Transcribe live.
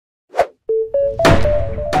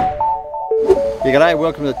Yeah, g'day,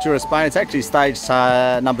 welcome to the Tour of Spain. It's actually stage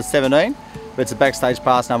number 17, but it's a Backstage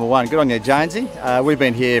Pass number 1. Good on you, Jonesy. We've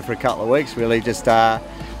been here for a couple of weeks, really just haven't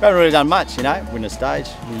really done much, you know. Win a stage,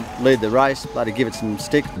 lead the race, bloody give it some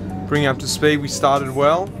stick. Bring up to speed, we started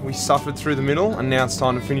well, we suffered through the middle, and now it's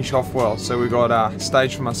time to finish off well. So we got a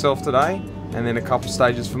stage for myself today, and then a couple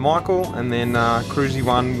stages for Michael, and then cruisy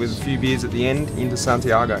one with a few beers at the end into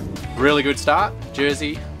Santiago. Really good start,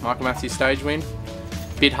 Jersey, Michael Matthews stage win.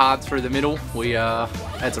 Bit hard through the middle, we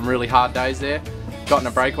had some really hard days there. Got in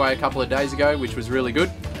a breakaway a couple of days ago, which was really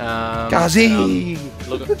good.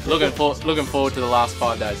 Looking forward to the last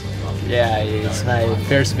 5 days. Yeah, it's my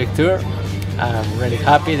first big tour. I'm really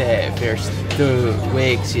happy. The first 2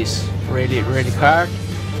 weeks is really hard.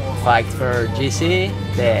 Fight for GC.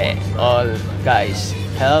 All guys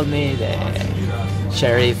help me. The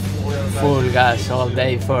sheriff full gas all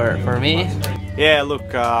day for me. Yeah,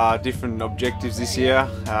 look, different objectives this year.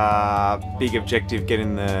 Big objective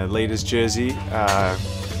getting the leaders jersey.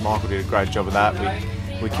 Michael did a great job of that.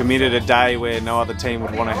 We committed a day where no other team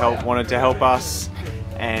wanted to help us,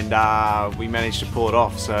 and we managed to pull it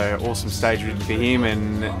off. So awesome stage win for him,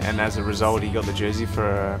 and as a result, he got the jersey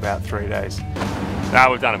for about 3 days. No,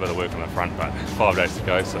 we've done a bit of work on the front, but 5 days to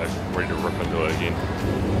go, so ready to rip into it again.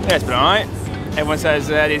 Yeah, it's been alright. Everyone says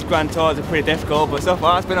these Grand Tours are pretty difficult, but so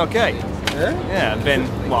far it's been okay. Yeah, I've been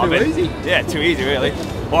too easy. Yeah, too easy really.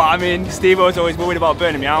 Well, I mean, Steve-O's always worried about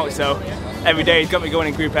burning me out, so every day he's got me going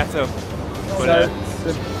in Gruppetto.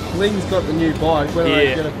 So Bling's got the new bike. When are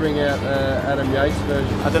they going to bring out Adam Yates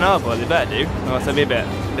version? I don't know, but they better do. Or I'll be a bit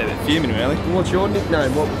fuming really. What's your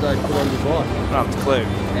nickname? What would they put on your bike? I don't have a clue.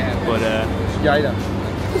 Yeah. But Skater.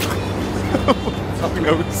 Something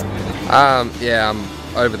else. Yeah, I'm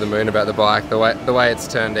over the moon about the bike. The way it's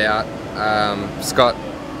turned out. Scott,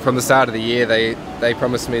 from the start of the year, they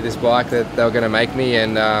promised me this bike that they were going to make me,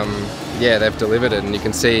 and yeah, they've delivered it. And you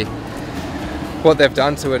can see what they've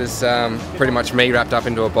done to it is pretty much me wrapped up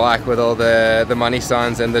into a bike with all the money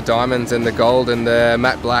signs and the diamonds and the gold and the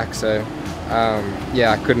matte black. So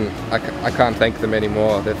yeah, I can't thank them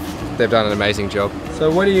anymore. They've done an amazing job. So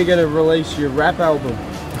when are you going to release your rap album?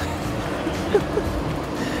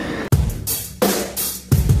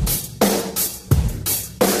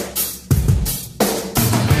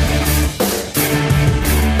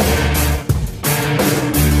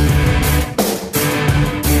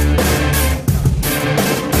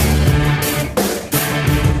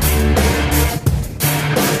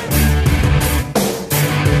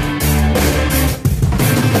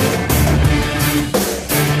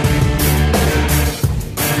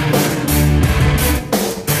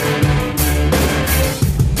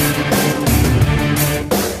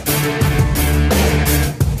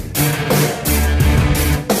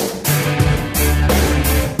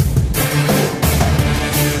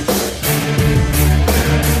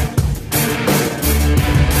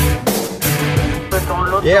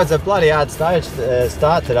 Yeah, it was a bloody hard stage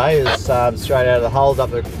start today. It was straight out of the holes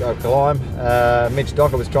up the climb. Mitch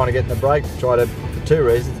Docker was trying to get in the break, for 2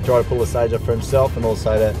 reasons: to try to pull the stage up for himself, and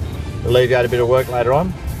also to alleviate a bit of work later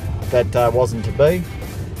on. That wasn't to be.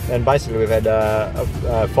 And basically we've had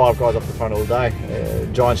 5 guys off the front all day.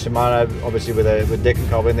 Giant Shimano, obviously with Dick and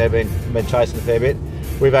Cobb in there, been chasing a fair bit.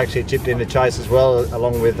 We've actually chipped in the chase as well,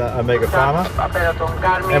 along with Omega Farmer.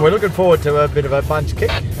 And we're looking forward to a bit of a bunch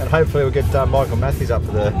kick, and hopefully we'll get Michael Matthews up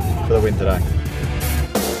for the win today.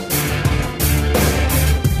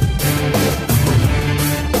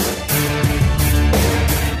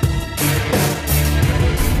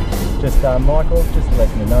 Just Michael, just to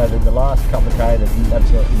let me know that the last couple of K, there's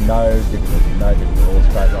absolutely no difficulty, all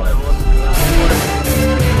straight line.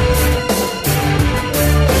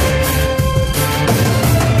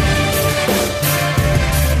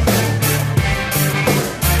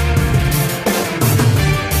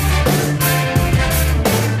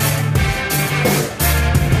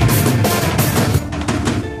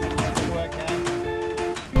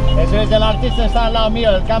 Eso es el artista, está al lado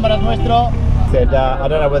mío, el cámara es nuestro. Said, I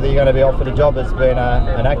don't know whether you're going to be offered a job as being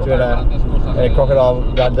an actor in a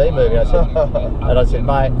Crocodile Dundee movie. I said, and I said,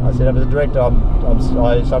 mate, as a director,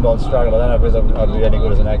 I sometimes struggle. I don't know if I'd be any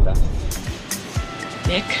good as an actor.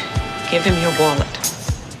 Nick, give him your wallet.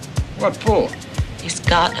 What for? He's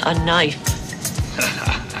got a knife.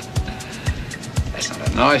 That's not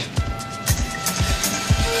a knife.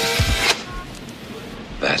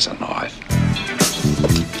 That's a knife.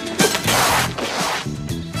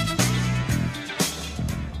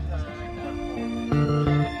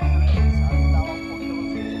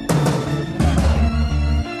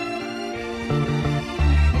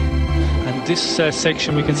 this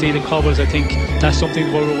section we can see the cobbles. I think that's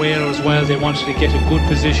something we're aware of as well. They wanted to get a good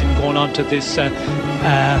position going on to this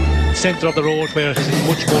centre of the road where it is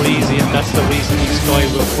much more easy, and that's the reason these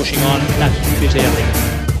guys were pushing on that bit early.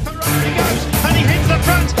 Ferrari goes, and he hits the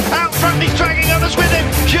front. Out front, he's dragging others with him.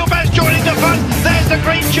 Gilbert's joining the front. There's the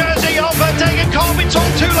green jersey of Degenkolb. It's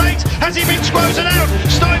all too late. Has he been squozen out?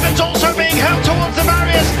 Stuyven's also being held towards the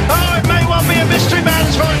barriers. Oh, it may well be a mystery man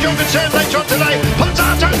as far as you're concerned later on today.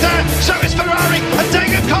 Pontato's there, so is Ferrari and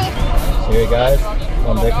Degenkolb. Here he goes,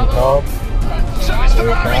 on Degenkolb. So is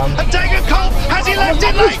Ferrari and Degenkolb. Has he left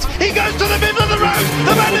it late? He goes to the middle of the road.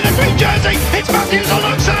 The man in the green jersey. It's Matthews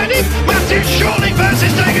alongside him. Matthews surely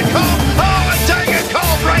versus Degenkolb. Oh, and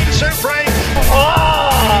Degenkolb reigns supreme.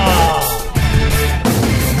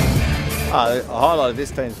 The highlight of this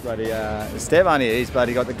team's bloody Stevan here. He's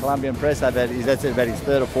bloody got the Colombian press. That's about his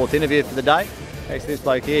third or fourth interview for the day. Actually, this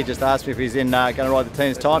bloke here just asked me if he's going to ride the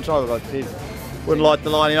team's time trial. Wouldn't like to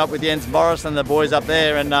line him up with Jens Morris and the boys up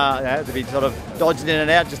there, and to be sort of dodging in and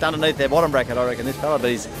out just underneath their bottom bracket, I reckon, this fella. But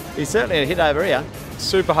he's certainly a hit over here.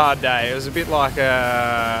 Super hard day. It was a bit like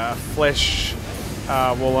a flesh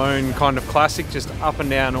Walloon kind of classic, just up and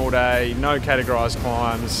down all day, no categorised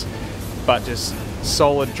climbs, but just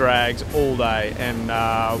solid drags all day.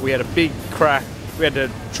 And we had a big crack. We had to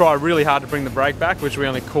try really hard to bring the brake back, which we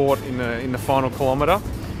only caught in the final kilometre.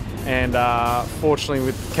 And fortunately,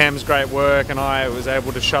 with Cam's great work and I was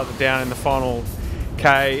able to shut it down in the final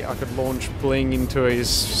K, I could launch Bling into his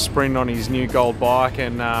sprint on his new gold bike,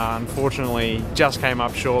 and unfortunately just came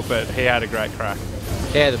up short, but he had a great crack.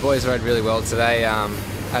 Yeah, the boys rode really well today.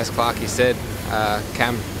 As Clarkey said,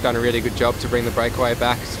 Cam done a really good job to bring the breakaway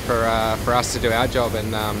back for us to do our job,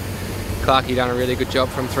 and Clarkey done a really good job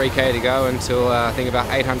from 3K to go until I think about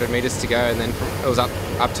 800 metres to go, and then it was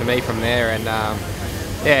up to me from there. And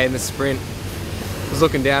yeah, in the sprint, I was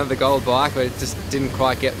looking down at the gold bike, but it just didn't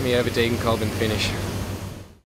quite get me over Degenkolb and finish.